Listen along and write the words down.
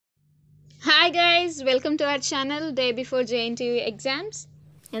Hi guys, welcome to our channel day before JNTU exams.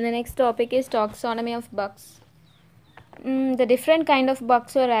 And the next topic is taxonomy of bugs. The different kind of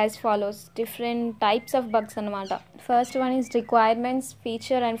bugs are as follows. Different types of bugs anamata. First one is requirements,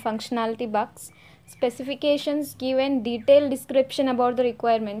 feature and functionality bugs. Specifications give a detailed description about the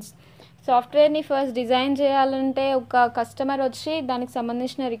requirements. సాఫ్ట్వేర్ని first design చేయాలంటే ఒక customer వచ్చి దానికి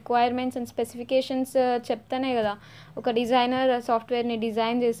సంబంధించిన requirements and specifications చెప్తేనే కదా ఒక designer సాఫ్ట్వేర్ని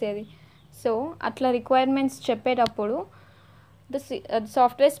డిజైన్ చేసేది. సో అట్లా రిక్వైర్మెంట్స్ చెప్పేటప్పుడు the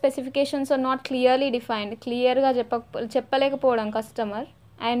software specifications are not clearly defined, క్లియర్గా చెప్పలేకపోవడం customer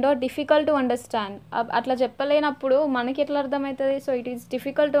and are difficult to understand. అట్లా చెప్పలేనప్పుడు మనకి ఎట్లా అర్థమవుతుంది? So it is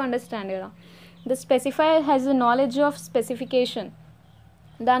difficult to understand కదా. The specifier has the knowledge of specification.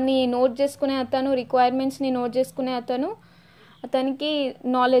 దాన్ని నోట్ చేసుకునే అతను, రిక్వైర్మెంట్స్ని నోట్ చేసుకునే అతనికి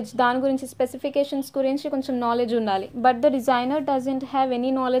నాలెడ్జ్, దాని గురించి స్పెసిఫికేషన్స్ గురించి కొంచెం నాలెడ్జ్ ఉండాలి. But the designer doesn't have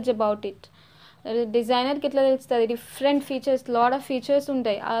any knowledge about it. డిజైనర్కి ఎట్లా తెలుస్తుంది? Different features, lot of features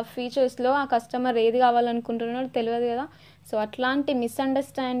ఉంటాయి. ఆ ఫీచర్స్లో ఆ కస్టమర్ ఏది కావాలనుకుంటున్నాడో తెలియదు కదా. సో అట్లాంటి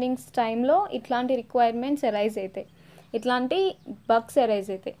మిస్అండర్స్టాండింగ్స్ టైంలో ఇట్లాంటి రిక్వైర్మెంట్స్ అరైజ్ అవుతాయి, ఇట్లాంటి బగ్స్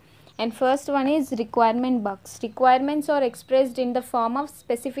అరైజ్ అవుతాయి. And first one is requirement bugs. Requirements are expressed in the form of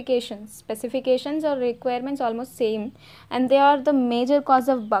specifications. Specifications or requirements almost same, and they are the major cause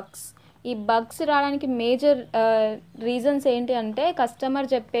of bugs. ఈ bugs రావడానికి major reasons ఏంటి అంటే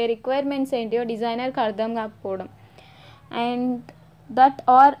customer చెప్పే requirements ఏంటియో డిజైనర్కి అర్థం కాకపోవడం, and that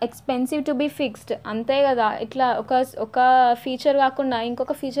are expensive to be fixed. అంతే కదా, ఇట్లా ఒక ఫీచర్ కాకుండా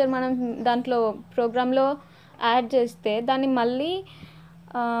ఇంకొక ఫీచర్ మనం దాంట్లో ప్రోగ్రాంలో యాడ్ చేస్తే దాన్ని మళ్ళీ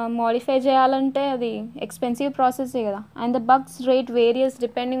మోడిఫై చేయాలంటే అది ఎక్స్పెన్సివ్ ప్రాసెసే కదా. And the bugs rate various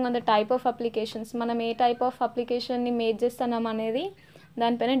depending on the type of applications. మనం ఏ టైప్ ఆఫ్ అప్లికేషన్ని మేడ్ చేస్తున్నాం అనేది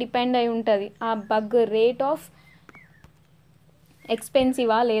దానిపైన డిపెండ్ అయి ఉంటుంది ఆ బగ్ రేట్ ఆఫ్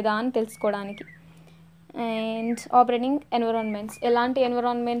ఎక్స్పెన్సివా లేదా అని తెలుసుకోవడానికి. అండ్ ఆపరేటింగ్ ఎన్విరాన్మెంట్స్, ఎలాంటి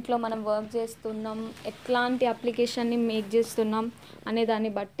ఎన్విరాన్మెంట్లో మనం వర్క్ చేస్తున్నాం, ఎట్లాంటి అప్లికేషన్ని మేక్ చేస్తున్నాం అనే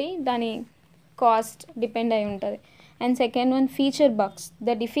దాన్ని బట్టి దాని కాస్ట్ డిపెండ్ అయి ఉంటుంది. And second one, feature bugs.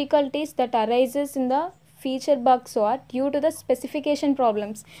 The difficulties that arises in the feature bugs are due to the specification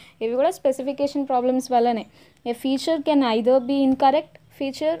problems. ఇవి కూడా స్పెసిఫికేషన్ ప్రాబ్లమ్స్ వల్లనే. A feature can either be incorrect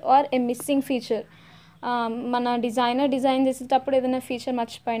feature or a missing feature. మన designer design చేసేటప్పుడు ఏదైనా feature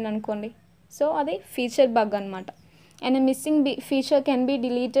మర్చిపోయింది అనుకోండి, so అది feature bug అనమాట. And a missing feature can be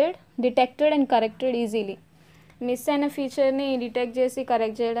detected and corrected easily. Miss అయిన ఫీచర్ని డిటెక్ట్ చేసి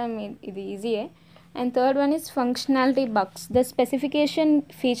కరెక్ట్ చేయడం ఇది ఈజీయే. And third one is functionality bugs. The specification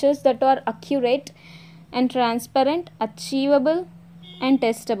features that are accurate and transparent, achievable and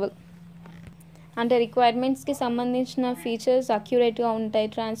testable. అంటే రిక్వైర్మెంట్స్కి సంబంధించిన features అక్యురేట్గా ఉంటాయి,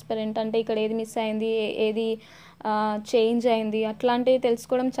 transparent అంటే ఇక్కడ ఏది మిస్ అయింది, ఏది చేంజ్ అయింది అట్లాంటివి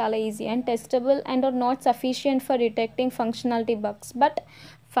తెలుసుకోవడం చాలా easy. And testable and are not sufficient for detecting functionality bugs. But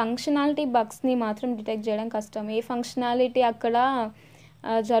functionality బగ్స్ని మాత్రం డిటెక్ట్ చేయడం కష్టం. ఏ ఫంక్షనాలిటీ అక్కడ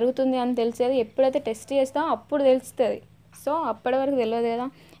జరుగుతుంది అని తెలిసేది ఎప్పుడైతే టెస్ట్ చేస్తామో అప్పుడు తెలుస్తుంది. సో అప్పటి వరకు తెలియదు కదా.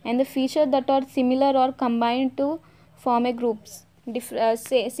 And the feature that are similar or combined to form a groups.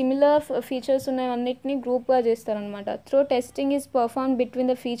 Similar features ఉన్నవన్నిటిని గ్రూప్గా చేస్తారనమాట. Through testing is perform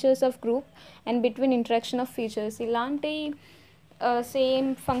between the features of group and between interaction of features. ఇలాంటి సేమ్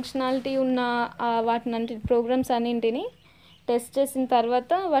ఫంక్షనాలిటీ ఉన్న వాటిని programmes అన్నింటినీ test చేసిన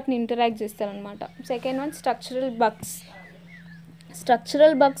తర్వాత వాటిని interact చేస్తారనమాట. Second one, structural bugs.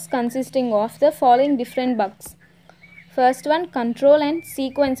 Structural bugs consisting of the following different bugs. First one, control and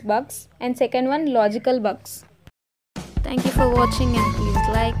sequence bugs, and second one, logical bugs. Thank you for watching, and please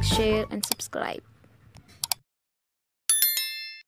like, share and subscribe.